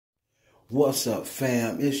What's up,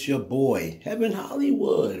 fam? It's your boy, Heaven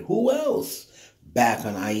Hollywood. Who else? Back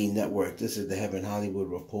on IE Network. This is the Heaven Hollywood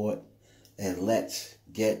Report. And let's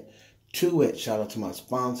get to it. Shout out to my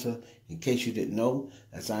sponsor. In case you didn't know,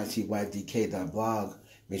 that's itydk.blog.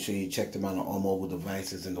 Make sure you check them out on all mobile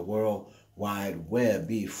devices in the World Wide Web.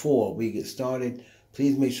 Before we get started,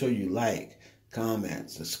 please make sure you like,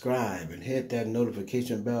 comment, subscribe, and hit that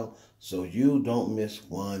notification bell so you don't miss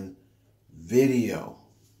one video.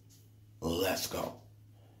 Let's go.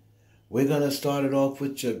 We're going to start it off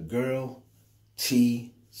with your girl,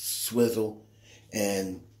 T Swizzle.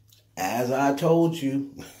 And as I told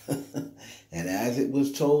you, and as it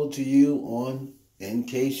was told to you on, in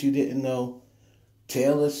case you didn't know,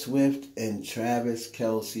 Taylor Swift and Travis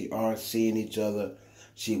Kelce are seeing each other.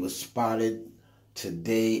 She was spotted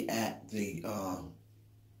today at the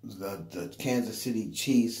Kansas City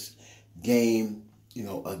Chiefs game,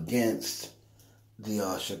 against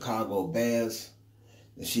the Chicago Bears.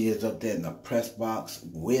 And she is up there in the press box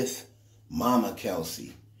with Mama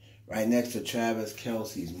Kelce, right next to Travis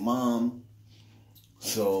Kelce's mom.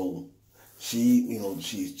 So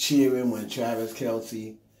she's cheering when Travis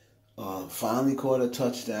Kelce finally caught a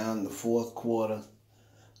touchdown in the fourth quarter.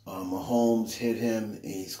 Mahomes hit him and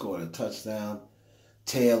he scored a touchdown.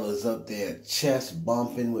 Taylor's up there chest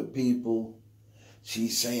bumping with people.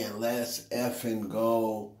 She's saying, let's effing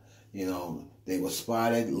go. They were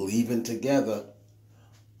spotted leaving together,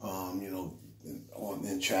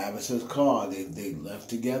 in Travis's car. They left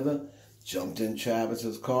together, jumped in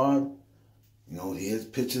Travis's car. Here's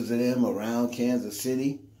pictures of them around Kansas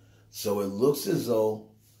City. So it looks as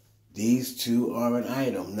though these two are an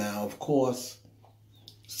item. Now, of course,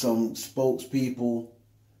 some spokespeople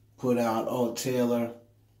put out, Taylor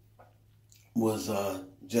was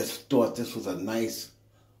just thought this was a nice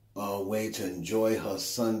way to enjoy her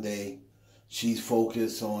Sunday. She's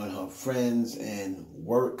focused on her friends and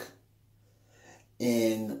work.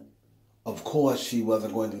 And, of course, she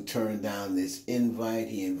wasn't going to turn down this invite.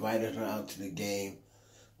 He invited her out to the game.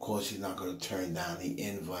 Of course, she's not going to turn down the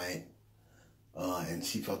invite. And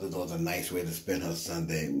she felt that was a nice way to spend her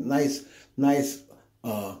Sunday. Nice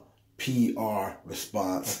PR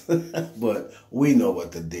response. But we know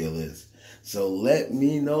what the deal is. So let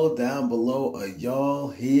me know down below, are y'all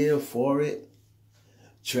here for it?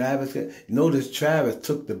 Travis, notice Travis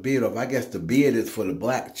took the beard off. I guess the beard is for the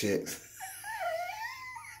black chicks.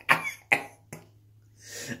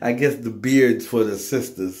 I guess the beard's for the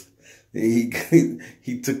sisters. He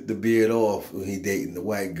took the beard off when he dating the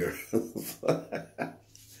white girls.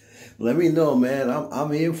 Let me know, man.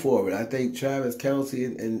 I'm here for it. I think Travis Kelce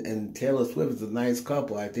and Taylor Swift is a nice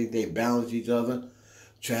couple. I think they balance each other.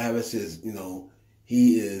 Travis is,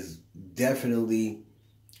 he is definitely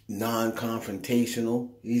non-confrontational.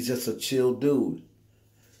 He's just a chill dude.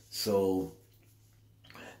 So,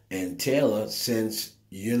 and Taylor, since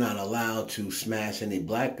you're not allowed to smash any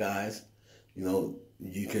black guys,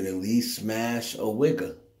 you can at least smash a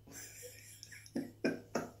wigger.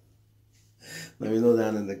 Let me know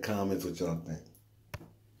down in the comments what y'all think.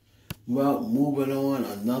 Well, moving on,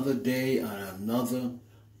 another day on another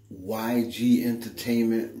YG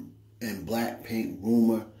Entertainment and Blackpink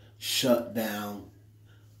rumor shut down.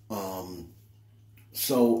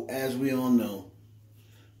 So as we all know,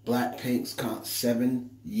 Blackpink's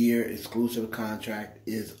 7-year exclusive contract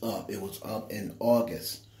is up. It was up in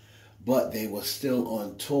August, but they were still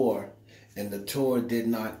on tour, and the tour did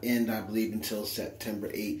not end, I believe, until September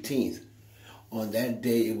 18th. On that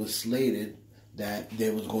day, it was slated that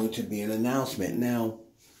there was going to be an announcement. Now,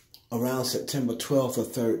 around September 12th or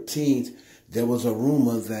 13th, there was a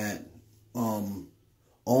rumor that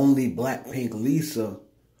only Blackpink Lisa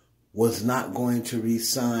was not going to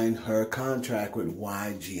re-sign her contract with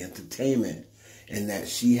YG Entertainment, and that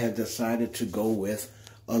she had decided to go with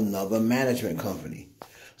another management company.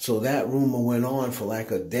 So that rumor went on for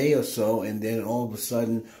like a day or so, and then all of a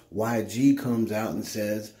sudden YG comes out and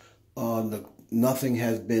says, nothing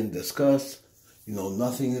has been discussed.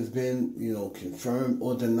 Nothing has been, confirmed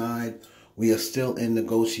or denied. We are still in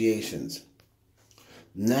negotiations.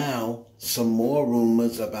 Now, some more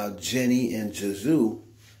rumors about Jennie and Jisoo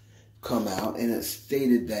come out, and it's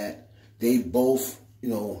stated that they both,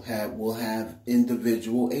 will have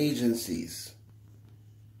individual agencies.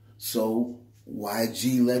 So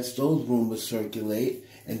YG lets those rumors circulate,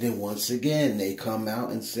 and then once again they come out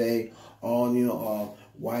and say,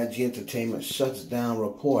 YG Entertainment shuts down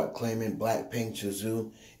report claiming Blackpink,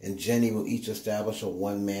 Jisoo, and Jennie will each establish a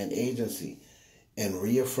one-man agency, and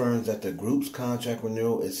reaffirms that the group's contract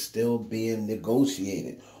renewal is still being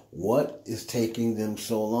negotiated. What is taking them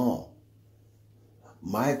so long?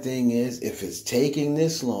 My thing is, if it's taking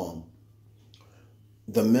this long,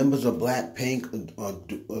 the members of Blackpink are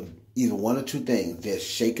either one or two things. They're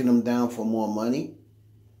shaking them down for more money,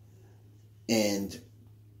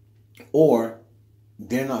 or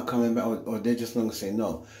they're not coming back, or they're just going to say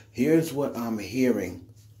no. Here's what I'm hearing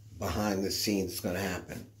behind the scenes is going to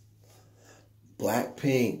happen.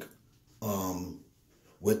 Blackpink,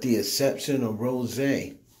 with the exception of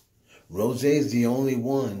Rosé is the only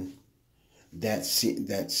one that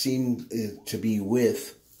seemed to be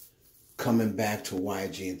with coming back to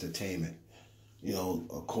YG Entertainment. You know,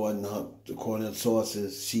 according to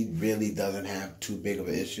sources, she really doesn't have too big of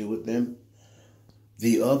an issue with them.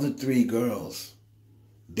 The other three girls,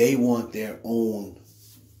 they want their own.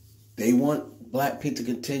 They want Blackpink to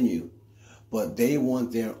continue, but they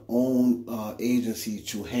want their own agency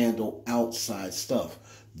to handle outside stuff.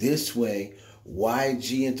 This way,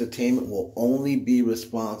 YG Entertainment will only be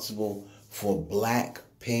responsible for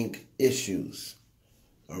Blackpink issues.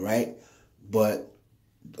 All right? But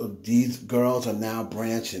these girls are now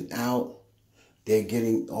branching out. They're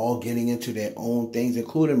getting into their own things,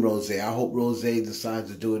 including Rosé. I hope Rosé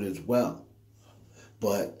decides to do it as well.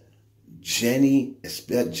 But Jenny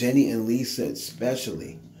and Lisa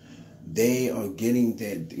especially, they are getting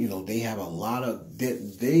that, you know, they have a lot of,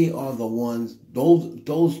 they are the ones,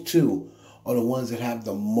 those two are the ones that have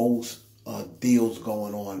the most deals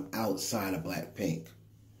going on outside of Blackpink.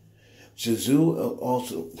 Shizou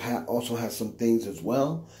also has some things as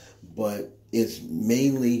well, but it's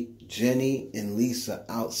mainly Jenny and Lisa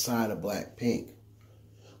outside of Blackpink.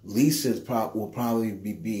 Lisa will probably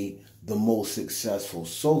be the most successful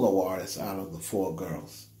solo artist out of the four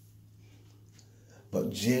girls.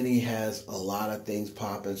 But Jenny has a lot of things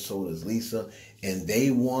popping, so does Lisa, and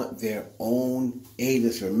they want their own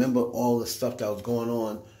agency. Remember all the stuff that was going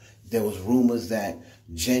on? There was rumors that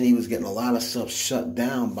Jenny was getting a lot of stuff shut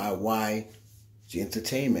down by YG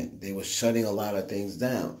Entertainment. They were shutting a lot of things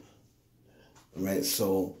down. Right?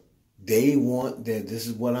 So they want this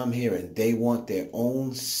is what I'm hearing. They want their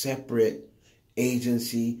own separate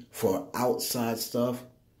agency for outside stuff,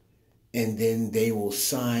 and then they will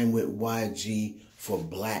sign with YG for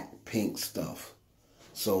Blackpink stuff.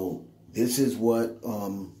 So this is what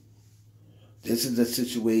this is the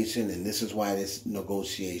situation, and this is why this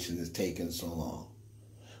negotiation is taking so long.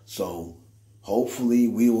 So hopefully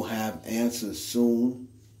we will have answers soon.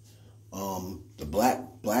 The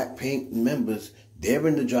Blackpink members, they're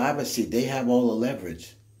in the driver's seat. They have all the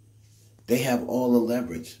leverage. They have all the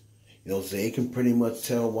leverage. You know, so they can pretty much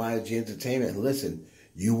tell YG Entertainment, listen,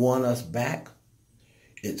 you want us back?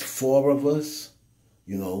 It's four of us.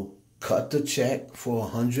 You know, cut the check for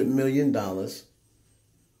 $100 million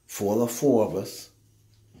for the four of us.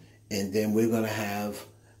 And then we're going to have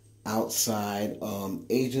outside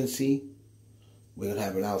agency. We're going to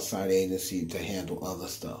have an outside agency to handle other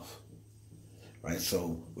stuff. Right?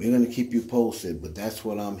 So we're going to keep you posted, but that's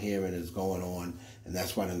what I'm hearing is going on. And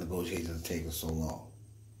that's why the negotiations are taking so long.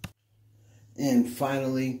 And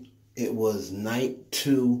finally, it was night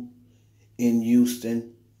 2 in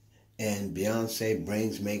Houston. And Beyonce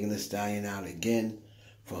brings Megan Thee Stallion out again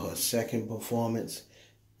for her second performance.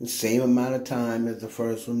 The same amount of time as the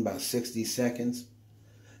first one, about 60 seconds.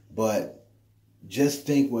 But just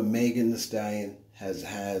think what Megan Thee Stallion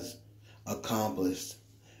has accomplished.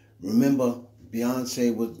 Remember,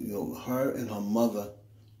 Beyonce was, you know, her and her mother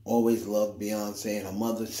always loved Beyonce. And her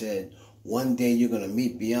mother said, one day you're going to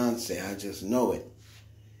meet Beyonce. I just know it.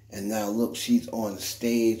 And now look, she's on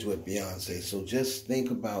stage with Beyonce. So just think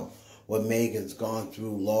about what Megan's gone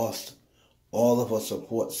through, lost all of her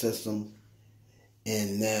support system,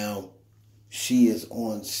 and now she is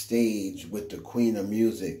on stage with the Queen of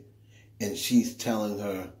Music, and she's telling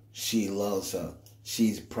her she loves her.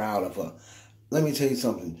 She's proud of her. Let me tell you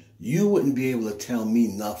something. You wouldn't be able to tell me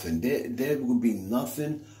nothing. There would be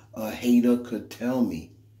nothing a hater could tell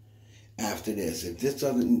me after this. If this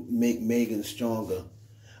doesn't make Megan stronger,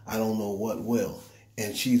 I don't know what will.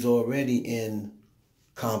 And she's already in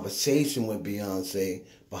conversation with Beyonce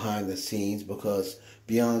behind the scenes, because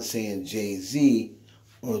Beyonce and Jay-Z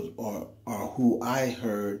are who I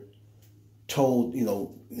heard told, you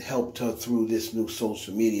know, helped her through this new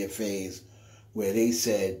social media phase, where they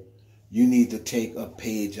said, you need to take a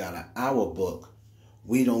page out of our book.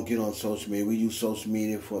 We don't get on social media. We use social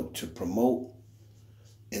media to promote,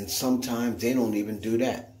 and sometimes they don't even do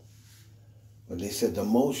that. But they said the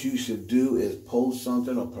most you should do is post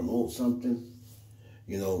something or promote something.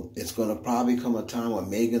 You know, it's going to probably come a time where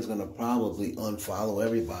Megan's going to probably unfollow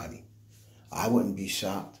everybody. I wouldn't be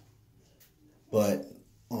shocked. But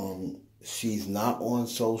she's not on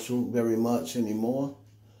social very much anymore.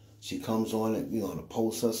 She comes on it, you know, to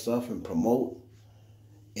post her stuff and promote.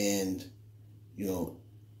 And, You know,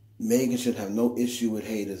 Megan should have no issue with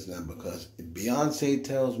haters now, because if Beyonce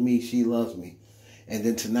tells me she loves me, and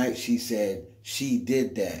then tonight she said she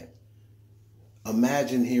did that,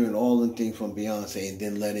 imagine hearing all the things from Beyonce and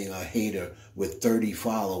then letting a hater with 30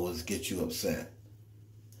 followers get you upset.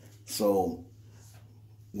 So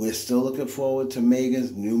we're still looking forward to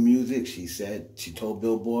Megan's new music. She said, she told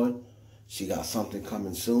Billboard she got something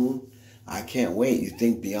coming soon. I can't wait. You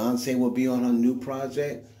think Beyonce will be on her new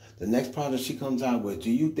project? The next project she comes out with,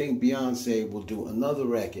 do you think Beyonce will do another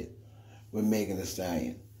record with Megan Thee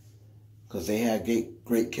Stallion? Because they had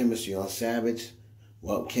great chemistry on Savage.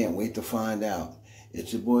 Well, can't wait to find out.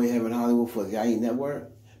 It's your boy, Heaven Hollywood, for the IE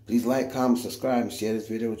Network. Please like, comment, subscribe, and share this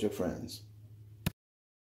video with your friends.